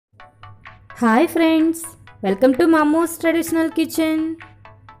Hi friends, welcome to మమ్మూస్ traditional kitchen.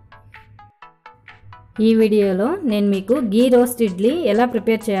 ఈ వీడియోలో నేను మీకు గీ రోస్ట్ ఇడ్లీ ఎలా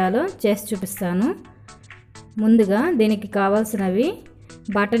ప్రిపేర్ చేయాలో చేసి చూపిస్తాను. ముందుగా దీనికి కావాల్సినవి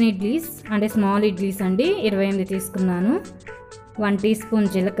బటన్ ఇడ్లీస్ అంటే స్మాల్ ఇడ్లీస్ అండి, 28 తీసుకున్నాను. 1 టీ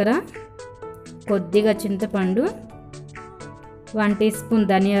స్పూన్ జీలకర్ర, కొద్దిగా చింతపండు, 1 టీ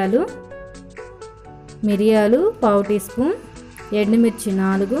స్పూన్ ధనియాలు, మిరియాలు 1/2 టీ స్పూన్, ఎండుమిర్చి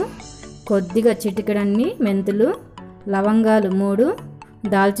 4, కొద్దిగా చిటికెడన్ని మెంతులు, లవంగాలు 3,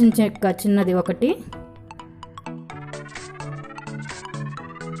 దాల్చిన చెక్క చిన్నది 1,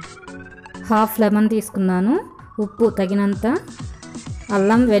 హాఫ్ లెమన్ తీసుకున్నాను, ఉప్పు తగినంత,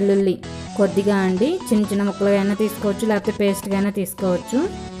 అల్లం వెల్లుల్లి కొద్దిగా అండి, చిన్న చిన్న ముక్కలుగా అయినా తీసుకోవచ్చు లేకపోతే పేస్ట్గా అయినా తీసుకోవచ్చు,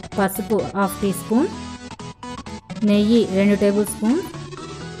 పసుపు 1/2 టీ స్పూన్, నెయ్యి 2 టేబుల్ స్పూన్,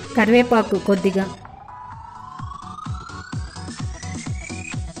 కరివేపాకు కొద్దిగా.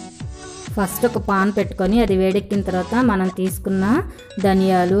 ఫస్ట్ ఒక పాన్ పెట్టుకొని అది వేడెక్కిన తర్వాత మనం తీసుకున్న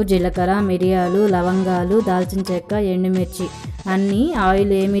ధనియాలు, జీలకర్ర, మిరియాలు, లవంగాలు, దాల్చిన చెక్క, ఎండుమిర్చి అన్నీ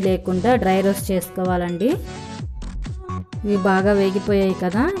ఆయిల్ ఏమీ లేకుండా డ్రై రోస్ట్ చేసుకోవాలండి. ఇవి బాగా వేగిపోయాయి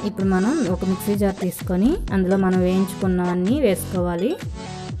కదా, ఇప్పుడు మనం ఒక మిక్సీ జార్ తీసుకొని అందులో మనం వేయించుకున్నవన్నీ వేసుకోవాలి.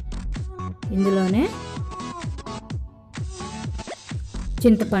 ఇందులోనే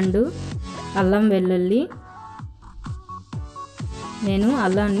చింతపండు, అల్లం వెల్లుల్లి, నేను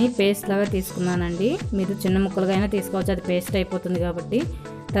అల్లాన్ని పేస్ట్ లాగా తీసుకున్నానండి, మీరు చిన్న ముక్కలుగా అయినా తీసుకోవచ్చు, అది పేస్ట్ అయిపోతుంది కాబట్టి.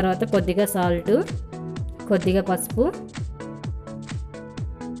 తర్వాత కొద్దిగా సాల్ట్, కొద్దిగా పసుపు,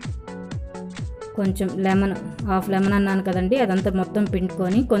 కొంచెం లెమన్, హాఫ్ లెమన్ అన్నాను కదండి, అదంతా మొత్తం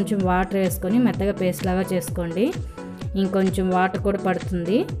పిండుకొని కొంచెం వాటర్ వేసుకొని మెత్తగా పేస్ట్ లాగా చేసుకోండి. ఇంకొంచెం వాటర్ కూడా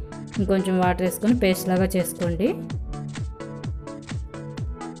పడుతుంది, ఇంకొంచెం వాటర్ వేసుకొని పేస్ట్ లాగా చేసుకోండి.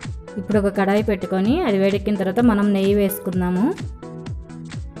 ఇప్పుడు ఒక కడాయి పెట్టుకొని అది వేడెక్కిన తర్వాత మనం నెయ్యి వేసుకుందాము.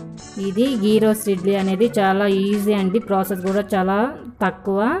 ఇది గీ రోస్ట్ ఇడ్లీ అనేది చాలా ఈజీ అండి, ప్రాసెస్ కూడా చాలా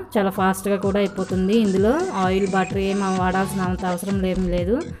తక్కువ, చాలా ఫాస్ట్గా కూడా అయిపోతుంది. ఇందులో ఆయిల్ బటర్ ఏం వాడాల్సిన అంత అవసరం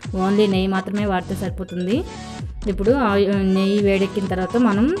లేదు, ఓన్లీ నెయ్యి మాత్రమే వాడితే సరిపోతుంది. ఇప్పుడు నెయ్యి వేడెక్కిన తర్వాత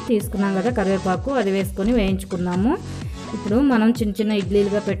మనం తీసుకున్నాం కదా కరివేపాకు, అది వేసుకొని వేయించుకున్నాము. ఇప్పుడు మనం చిన్న చిన్న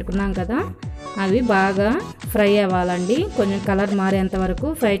ఇడ్లీలుగా పెట్టుకున్నాం కదా, అవి బాగా ఫ్రై అవ్వాలండి, కొంచెం కలర్ మారేంత వరకు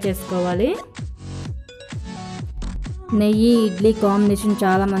ఫ్రై చేసుకోవాలి. నెయ్యి ఇడ్లీ కాంబినేషన్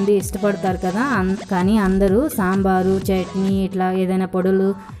చాలామంది ఇష్టపడతారు కదా, కానీ అందరూ సాంబారు, చట్నీ ఇట్లా ఏదైనా పొడులు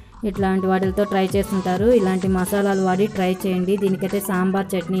ఇట్లాంటి వాటితో ట్రై చేస్తుంటారు. ఇలాంటి మసాలాలు వాడి ట్రై చేయండి, దీనికైతే సాంబార్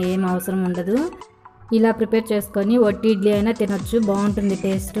చట్నీ ఏం అవసరం ఉండదు. ఇలా ప్రిపేర్ చేసుకొని వట్టి ఇడ్లీ అయినా తినొచ్చు, బాగుంటుంది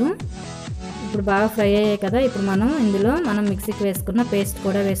టేస్ట్. ఇప్పుడు బాగా ఫ్రై అయ్యాయి కదా, ఇప్పుడు మనం మిక్సీకి వేసుకున్న పేస్ట్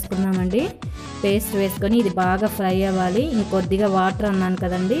కూడా వేసుకున్నామండి. పేస్ట్ వేసుకొని ఇది బాగా ఫ్రై అవ్వాలి. ఇంకొద్దిగా వాటర్ అన్నాను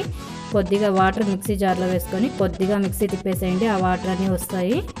కదండి, కొద్దిగా వాటర్ మిక్సీ జార్లో వేసుకొని కొద్దిగా మిక్సీ తిప్పేసేయండి, ఆ వాటర్ అన్నీ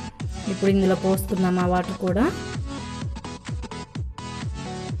వస్తాయి. ఇప్పుడు ఇందులో పోసుకుందాం, ఆ వాటర్ కూడా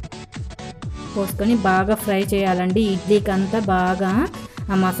పోసుకొని బాగా ఫ్రై చేయాలండి. ఇడ్లీకి అంతా బాగా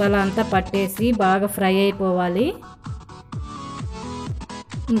ఆ మసాలా అంతా పట్టేసి బాగా ఫ్రై అయిపోవాలి.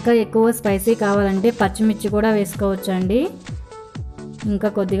 ఇంకా ఎక్కువ స్పైసీ కావాలంటే పచ్చిమిర్చి కూడా వేసుకోవచ్చండి. ఇంకా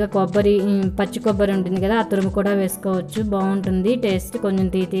కొద్దిగా పచ్చి కొబ్బరి ఉంటుంది కదా, ఆ తురుము కూడా వేసుకోవచ్చు, బాగుంటుంది టేస్ట్, కొంచెం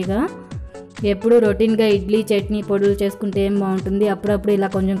తీతీగా. ఎప్పుడు రొటీన్గా ఇడ్లీ చట్నీ పొడులు చేసుకుంటే ఏం బాగుంటుంది, అప్పుడప్పుడు ఇలా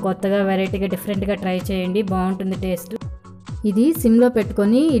కొంచెం కొత్తగా వెరైటీగా డిఫరెంట్గా ట్రై చేయండి, బాగుంటుంది టేస్ట్. ఇది సిమ్లో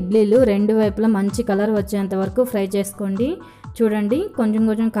పెట్టుకొని ఇడ్లీలు 2 వైపులా మంచి కలర్ వచ్చేంత వరకు ఫ్రై చేసుకోండి. చూడండి కొంచెం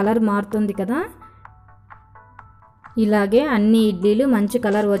కొంచెం కలర్ మారుతుంది కదా, ఇలాగే అన్ని ఇడ్లీలు మంచి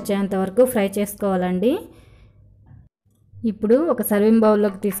కలర్ వచ్చేంత వరకు ఫ్రై చేసుకోవాలండి. ఇప్పుడు ఒక సర్వింగ్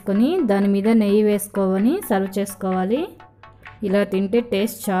బౌల్లోకి తీసుకొని దాని మీద నెయ్యి వేసుకొని సర్వ్ చేసుకోవాలి. ఇలా తింటే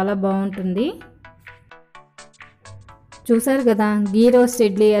టేస్ట్ చాలా బాగుంటుంది. చూసారు కదా గీ రోస్ట్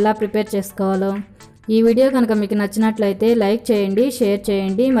ఇడ్లీ ఎలా ప్రిపేర్ చేసుకోవాలో. ఈ వీడియో కనుక మీకు నచ్చినట్లయితే లైక్ చేయండి, షేర్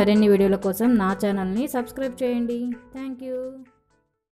చేయండి. మరిన్ని వీడియోల కోసం నా ఛానల్ని సబ్స్క్రైబ్ చేయండి. Thank you.